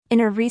In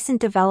a recent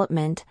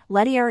development,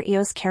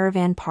 Llety'r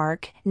Caravan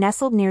Park,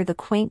 nestled near the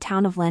quaint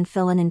town of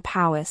Llanfyllin in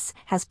Powys,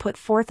 has put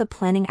forth a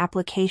planning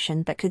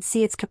application that could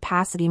see its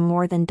capacity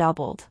more than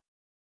doubled.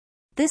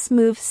 This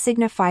move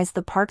signifies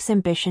the park's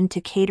ambition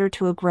to cater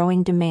to a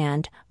growing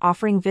demand,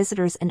 offering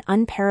visitors an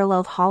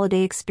unparalleled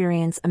holiday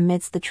experience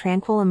amidst the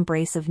tranquil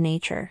embrace of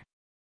nature.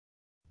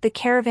 The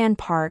Caravan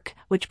Park,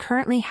 which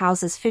currently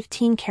houses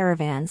 15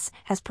 caravans,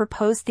 has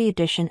proposed the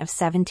addition of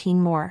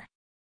 17 more.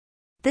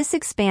 This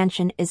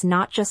expansion is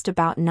not just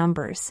about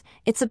numbers,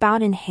 it's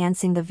about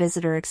enhancing the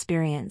visitor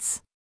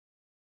experience.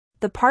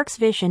 The park's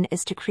vision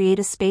is to create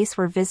a space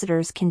where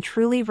visitors can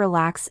truly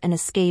relax and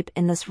escape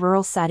in this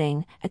rural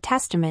setting, a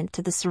testament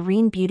to the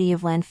serene beauty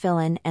of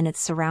Llanfyllin and its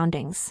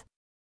surroundings.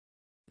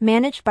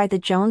 Managed by the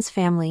Jones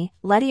family,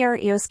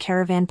 Llety'r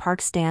Caravan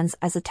Park stands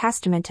as a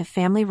testament to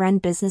family-run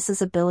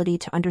businesses' ability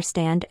to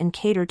understand and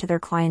cater to their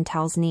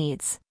clientele's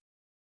needs.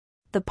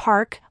 The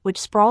park, which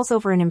sprawls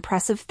over an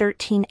impressive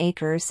 13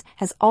 acres,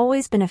 has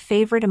always been a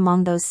favorite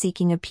among those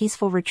seeking a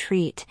peaceful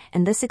retreat,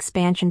 and this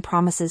expansion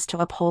promises to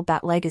uphold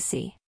that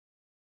legacy.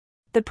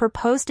 The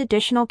proposed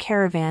additional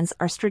caravans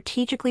are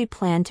strategically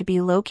planned to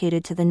be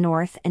located to the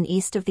north and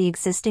east of the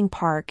existing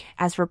park,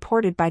 as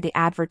reported by the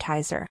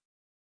advertiser.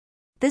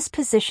 This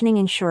positioning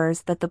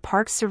ensures that the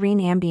park's serene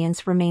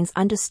ambience remains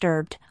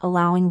undisturbed,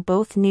 allowing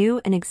both new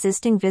and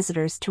existing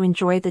visitors to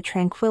enjoy the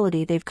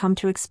tranquility they've come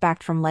to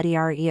expect from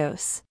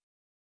Llety'r.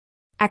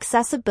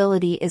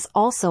 Accessibility is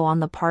also on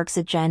the park's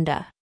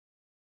agenda.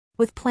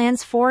 With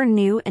plans for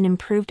new and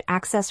improved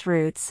access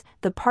routes,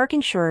 the park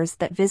ensures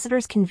that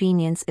visitors'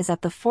 convenience is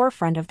at the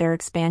forefront of their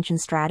expansion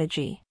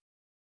strategy.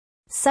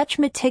 Such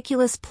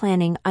meticulous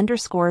planning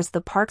underscores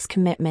the park's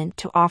commitment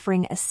to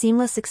offering a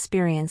seamless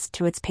experience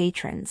to its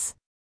patrons.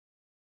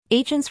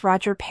 Agents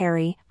Roger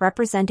Perry,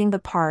 representing the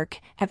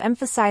park, have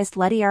emphasized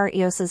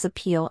Llety'r's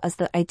appeal as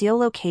the ideal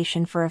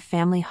location for a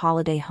family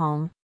holiday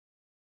home.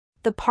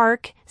 The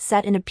park,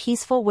 set in a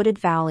peaceful wooded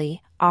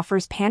valley,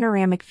 offers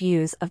panoramic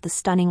views of the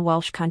stunning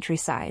Welsh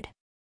countryside.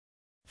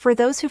 For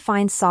those who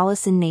find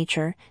solace in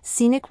nature,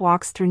 scenic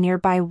walks through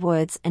nearby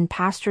woods and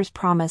pastures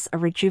promise a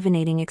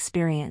rejuvenating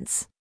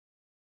experience.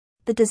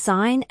 The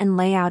design and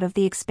layout of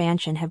the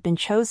expansion have been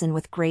chosen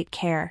with great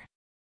care.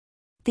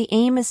 The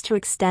aim is to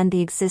extend the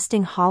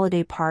existing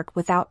holiday park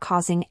without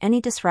causing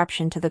any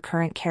disruption to the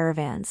current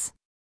caravans.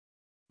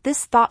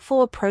 This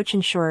thoughtful approach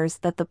ensures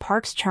that the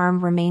park's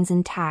charm remains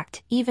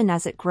intact even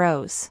as it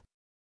grows.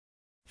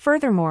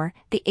 Furthermore,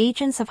 the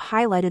agents have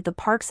highlighted the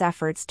park's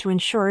efforts to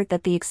ensure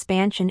that the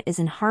expansion is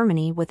in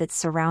harmony with its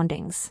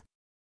surroundings.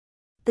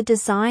 The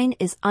design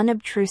is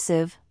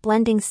unobtrusive,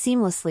 blending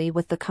seamlessly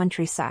with the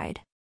countryside.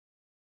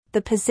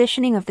 The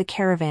positioning of the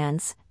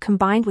caravans,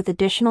 combined with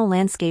additional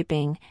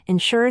landscaping,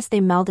 ensures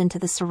they meld into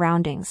the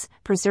surroundings,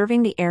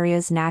 preserving the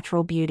area's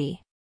natural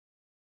beauty.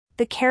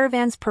 The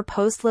caravan's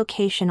proposed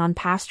location on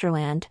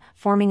pastureland,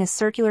 forming a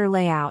circular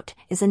layout,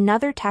 is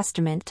another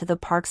testament to the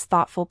park's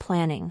thoughtful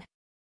planning.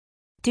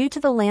 Due to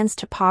the land's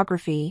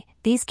topography,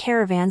 these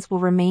caravans will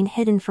remain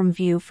hidden from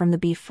view from the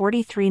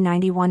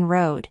B4391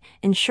 road,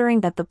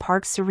 ensuring that the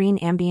park's serene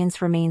ambience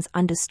remains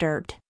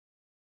undisturbed.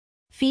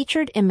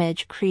 Featured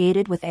image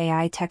created with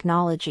AI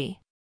technology.